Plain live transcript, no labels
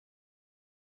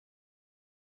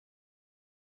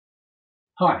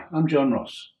Hi, I'm John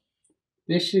Ross.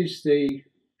 This is the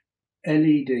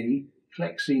LED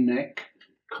Flexineck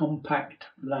Compact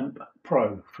Lamp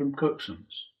Pro from Cooksongold.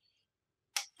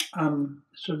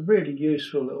 It's a really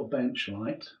useful little bench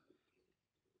light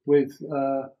with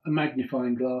a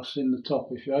magnifying glass in the top.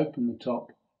 If you open the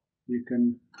top, you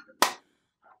can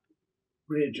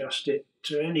readjust it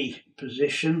to any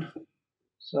position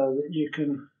so that you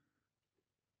can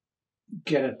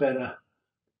get a better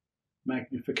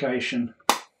magnification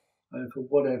over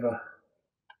whatever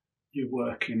you're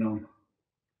working on.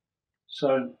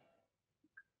 So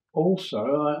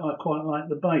also, I quite like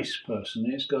the base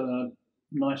personally. It's got a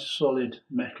nice solid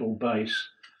metal base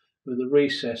with a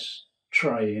recess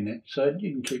tray in it, so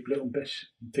you can keep little bits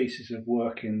and pieces of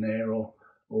work in there or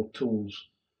tools.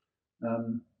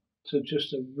 So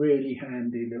just a really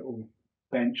handy little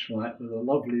bench light with a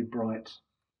lovely bright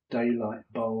daylight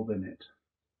bulb in it.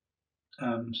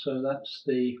 So that's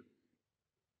the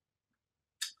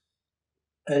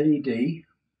LED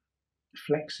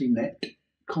Flexineck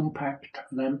Compact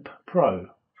Lamp Pro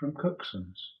from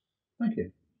Cooksongold. Thank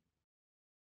you.